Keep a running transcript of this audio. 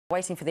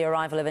Waiting for the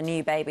arrival of a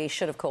new baby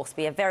should, of course,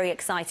 be a very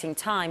exciting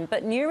time.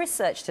 But new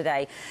research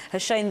today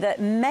has shown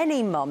that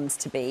many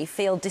mums-to-be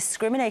feel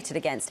discriminated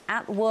against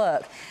at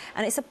work.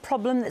 And it's a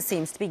problem that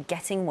seems to be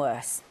getting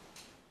worse.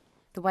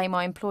 The way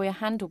my employer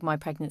handled my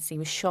pregnancy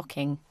was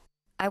shocking.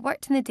 I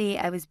worked on the day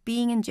I was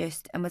being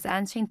induced and was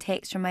answering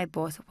texts from my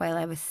boss while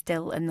I was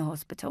still in the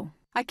hospital.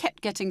 I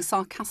kept getting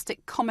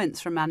sarcastic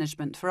comments from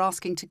management for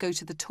asking to go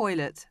to the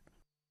toilet.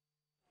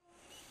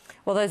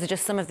 Well, those are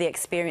just some of the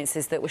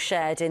experiences that were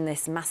shared in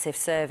this massive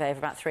survey of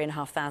about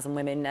 3,500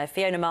 women.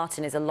 Fiona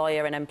Martin is a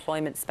lawyer and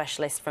employment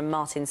specialist from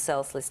Martin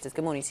Searle Solicitors.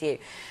 Good morning to you.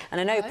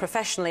 And I know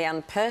professionally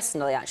and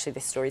personally, actually,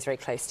 this story is very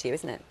close to you,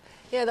 isn't it?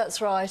 Yeah,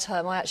 that's right.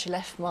 I actually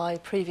left my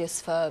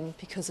previous firm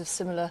because of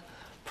similar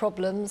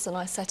problems, and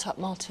I set up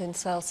Martin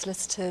Searle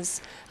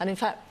Solicitors, and in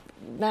fact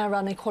now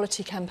run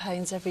equality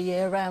campaigns every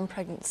year around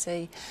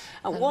pregnancy.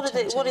 And what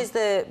is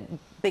the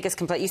biggest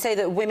complaint? You say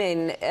that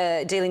women,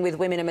 dealing with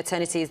women and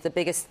maternity is the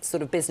biggest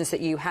sort of business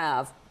that you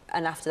have,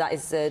 and after that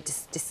is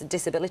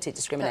disability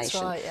discrimination.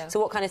 That's right, yeah.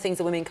 So what kind of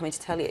things are women coming to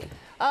tell you?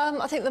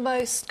 I think the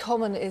most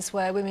common is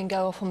where women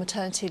go off on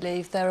maternity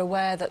leave. They're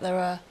aware that there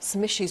are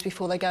some issues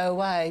before they go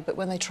away, but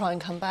when they try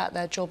and come back,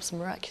 their jobs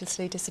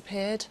miraculously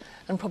disappeared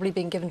and probably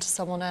been given to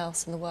someone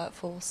else in the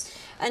workforce.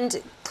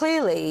 And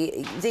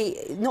clearly,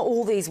 not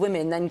all these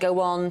women then go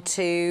on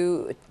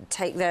to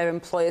take their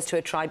employers to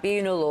a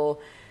tribunal or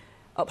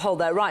uphold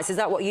their rights. Is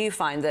that what you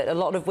find, that a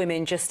lot of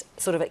women just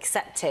sort of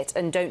accept it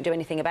and don't do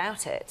anything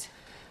about it?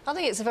 I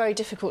think it's a very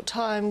difficult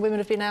time. Women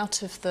have been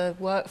out of the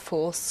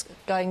workforce,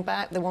 going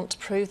back, they want to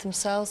prove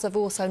themselves. They've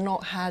also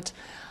not had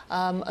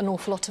an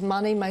awful lot of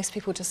money. Most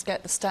people just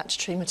get the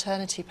statutory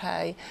maternity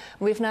pay. And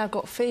we've now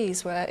got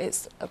fees where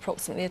it's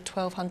approximately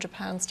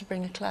 £1,200 to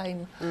bring a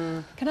claim.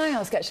 Can I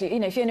ask, actually,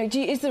 Fiona,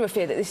 is there a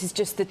fear that this is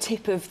just the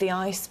tip of the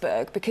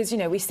iceberg? Because,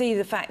 we see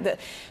the fact that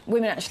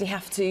women actually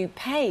have to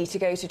pay to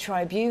go to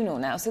tribunal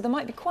now, so there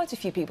might be quite a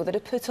few people that are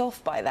put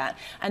off by that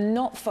and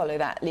not follow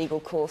that legal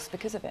course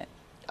because of it.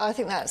 I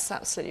think that's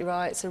absolutely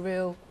right. It's a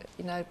real,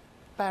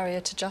 barrier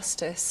to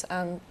justice,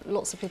 and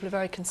lots of people are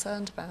very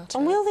concerned about it.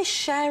 And will this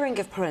sharing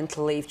of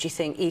parental leave, do you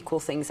think,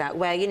 equal things out,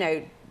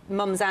 where,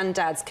 mums and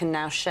dads can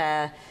now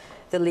share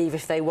the leave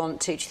if they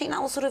want to? Do you think that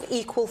will sort of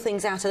equal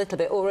things out a little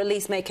bit, or at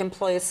least make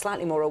employers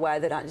slightly more aware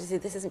that actually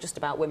this isn't just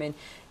about women,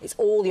 it's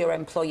all your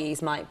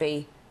employees might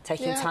be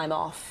taking time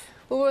off?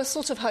 Well, we're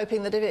sort of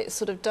hoping that if it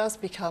sort of does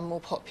become more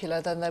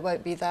popular, then there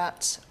won't be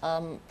that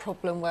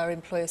problem where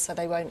employers say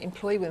they won't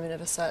employ women of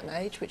a certain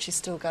age, which is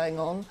still going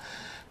on.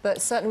 But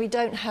certainly we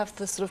don't have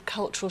the sort of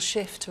cultural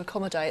shift to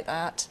accommodate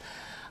that.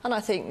 And I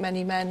think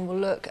many men will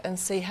look and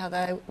see how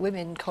their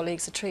women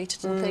colleagues are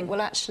treated and think, well,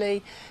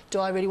 actually, do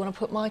I really want to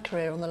put my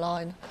career on the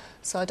line?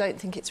 So I don't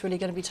think it's really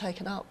going to be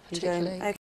taken up particularly.